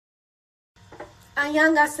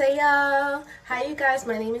Annyeonghaseyo! Hi you guys,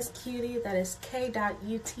 my name is Cutie, that is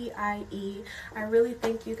K.UTIE. I really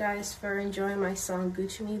thank you guys for enjoying my song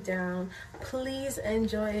Gucci Me Down. Please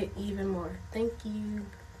enjoy it even more. Thank you.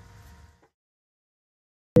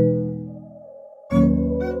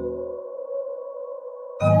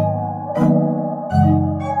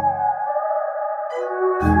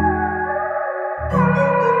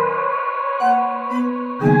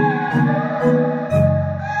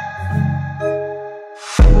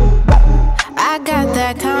 I got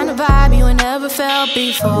that kind of vibe you ain't never felt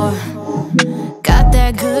before. Got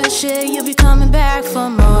that good shit, you'll be coming back for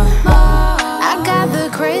more. I got the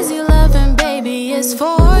crazy loving, baby, it's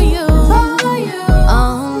for you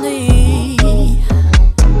only.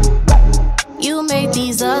 You make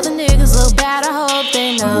these other niggas look bad, I hope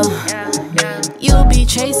they know. You'll be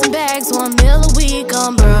chasing bags, 1 meal a week,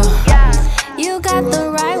 bro. You got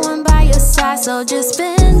the right one by your side, so just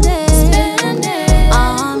spend it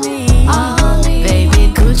on me.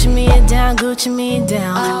 Baby, Gucci me down, Gucci me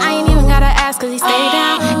down. I ain't even gotta ask cause he stay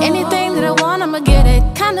down. Anything that I want, I'ma get it.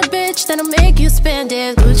 Kinda bitch that'll make you spend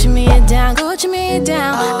it. Gucci me down, Gucci me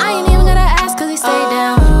down. I ain't even gotta ask cause he stay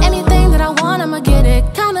down. Anything that I want, I'ma get it.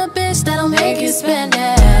 Kinda bitch that'll make you spend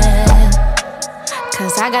it.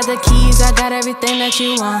 Cause I got the keys, I got everything that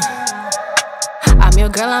you want. I'm your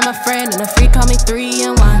girl, I'm a friend, and a freak, call me 3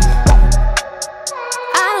 in 1.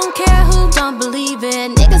 I don't care who don't believe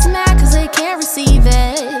it. Niggas mad cause they can't receive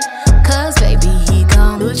it. Cause baby, he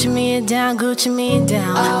gon' Gucci me down, Gucci me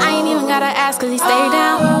down. I ain't even gotta ask cause he stay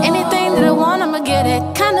down. Anything that I want, I'ma get it.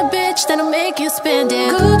 Kinda bitch that'll make you spend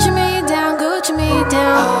it. Gucci me down, Gucci me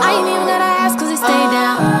down. I ain't even gotta ask cause he stay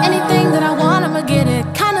down. Anything that I want, I'ma get it.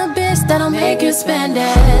 Kinda bitch that'll make you spend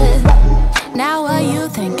it. Now what you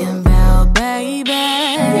thinking about,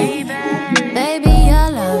 baby? Baby, your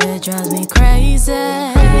love, it drives me crazy.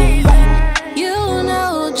 You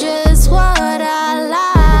know just what I like.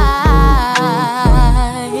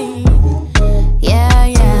 Yeah,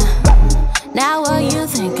 yeah. Now what you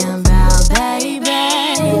thinking about, baby?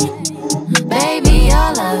 Baby,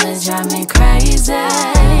 your love, it drives me crazy.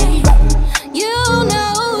 You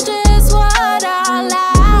know just what I like.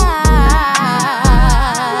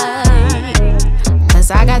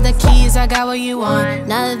 Cause I got the keys, I got what you want.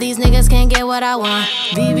 None of these niggas can get what I want.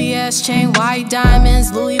 VVS chain, white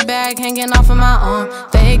diamonds, Louis bag hanging off of my arm.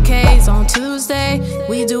 Fake K's on Tuesday.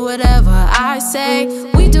 We do whatever I say.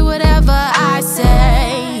 We do whatever I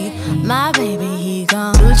say. My baby, he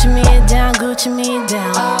gon' Gucci me down, Gucci me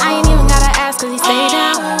down. I ain't even gotta ask cause he stay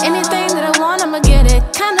down. Anything that I want, I'ma get it.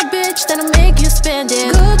 Kinda bitch that'll make you spend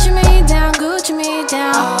it. Gucci me down, Gucci me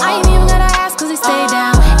down. I ain't even gotta ask cause he stay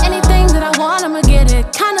down. Anything that I want, I'ma get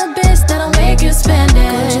it. Kinda bitch that'll make you spend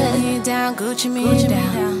it. Gucci me down, Gucci me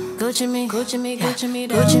down. Gucci me, Gucci me, Gucci me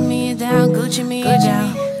down. Gucci me down, Gucci me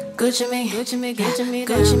down. Gucci me, Gucci me, Gucci me,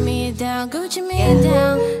 Gucci me down, Gucci me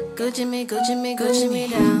down. Gucci me, Gucci me, Gucci me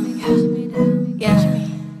down. Yeah.